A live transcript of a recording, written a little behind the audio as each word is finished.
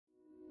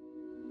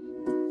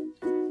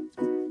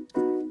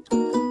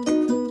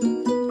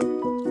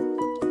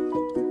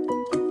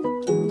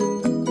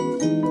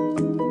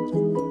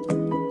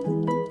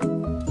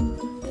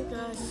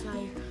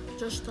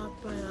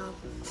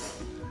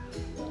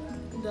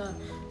the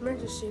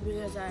emergency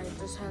because I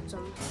just had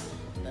some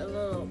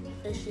little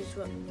issues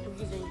with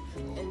breathing,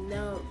 and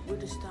now we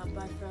just stopped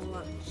by for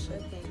lunch.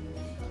 Okay.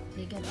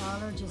 They got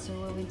allergies, so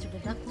we went to the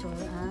doctor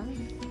and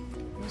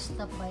we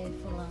stopped by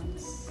for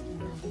lunch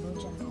in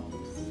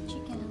Bojangles.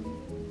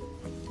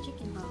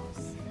 Chicken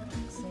house.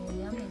 That's so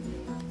yummy.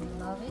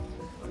 I love it.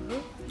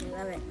 I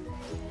love it.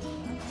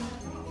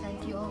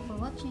 Thank you all for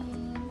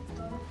watching.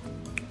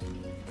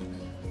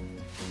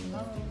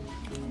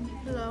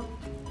 Hello.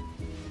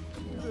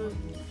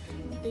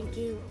 Thank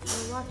you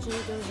for watching.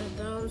 Give us a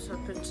thumbs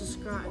up and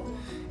subscribe.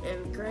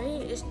 And Gray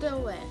is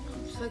still wet.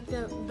 Click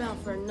the bell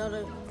for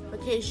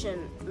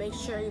notification. Make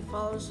sure you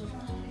follow us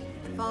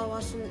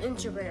on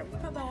Instagram.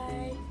 Bye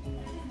bye.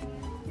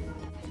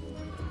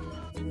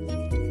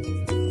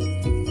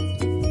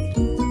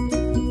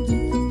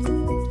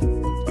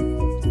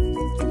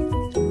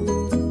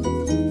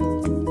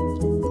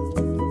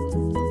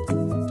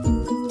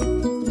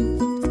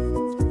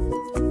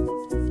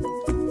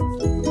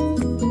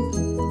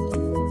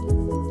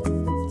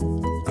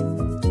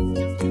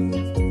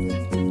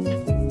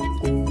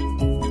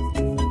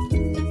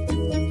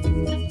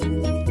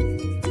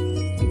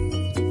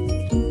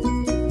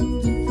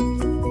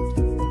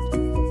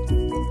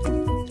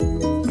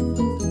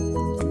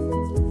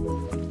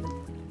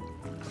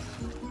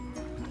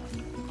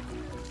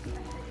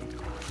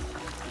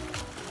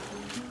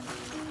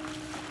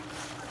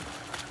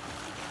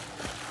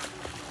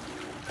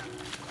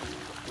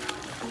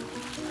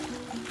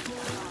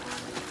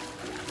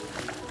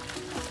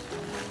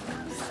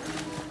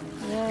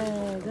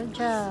 Yeah, good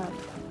job.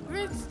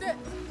 Rinsed it.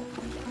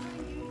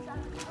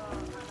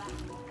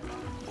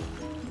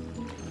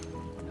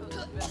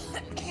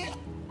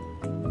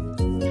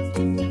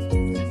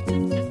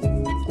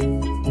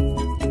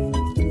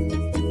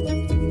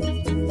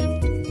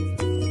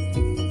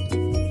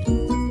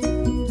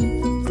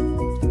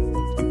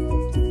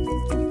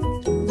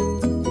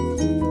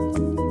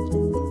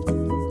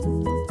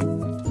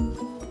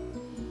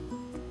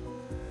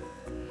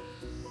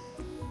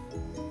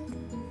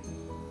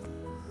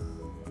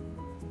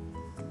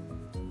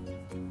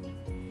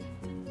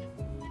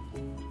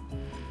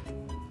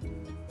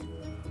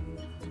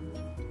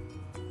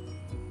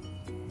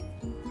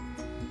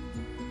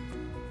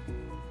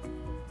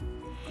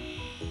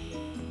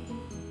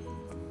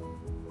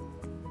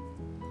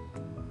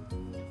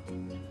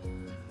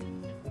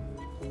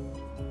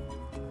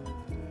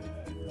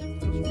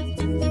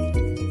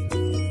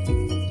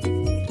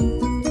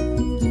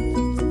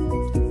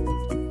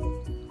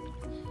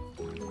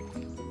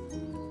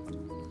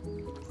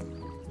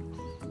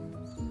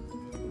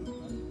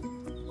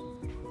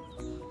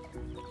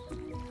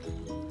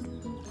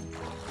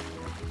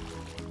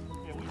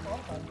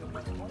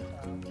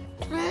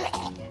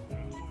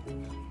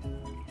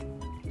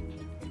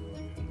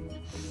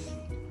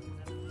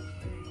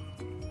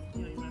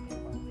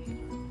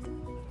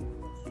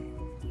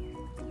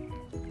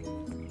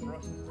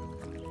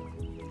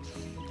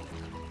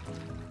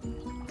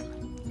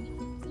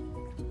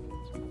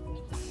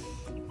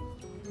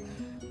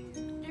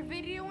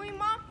 Videoing,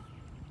 Mom?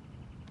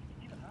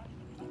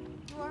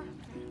 You are?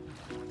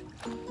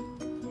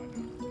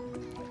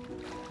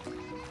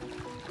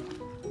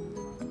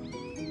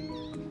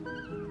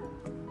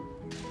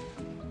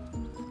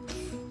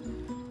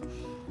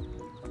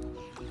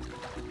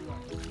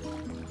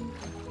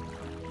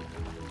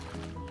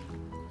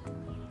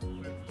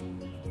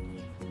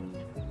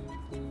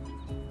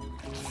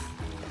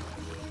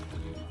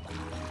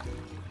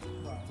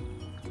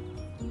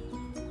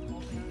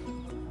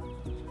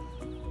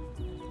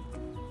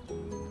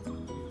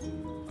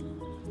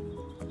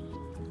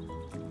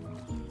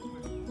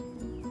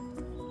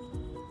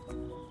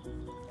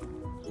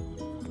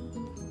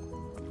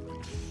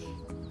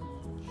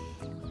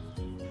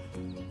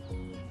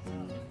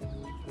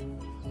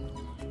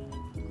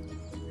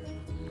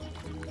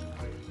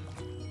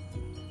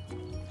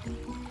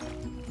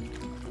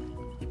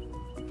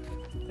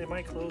 They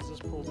might close this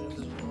pool the end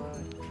of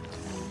July.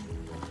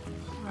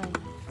 Right.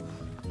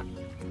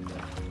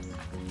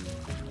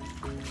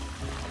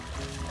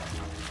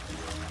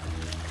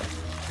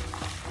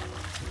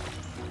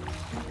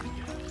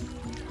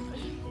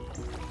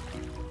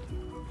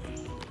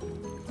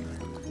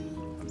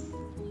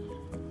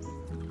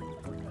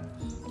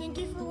 Thank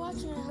you for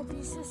watching. I hope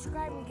you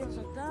subscribe and give us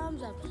a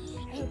thumbs up.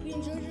 I hope you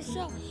enjoyed the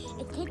show.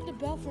 And click the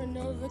bell for a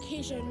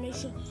notification. Make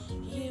sure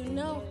you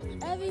know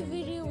every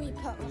video we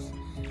post.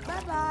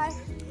 Bye-bye.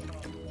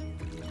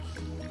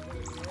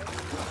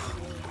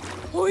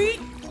 Wait.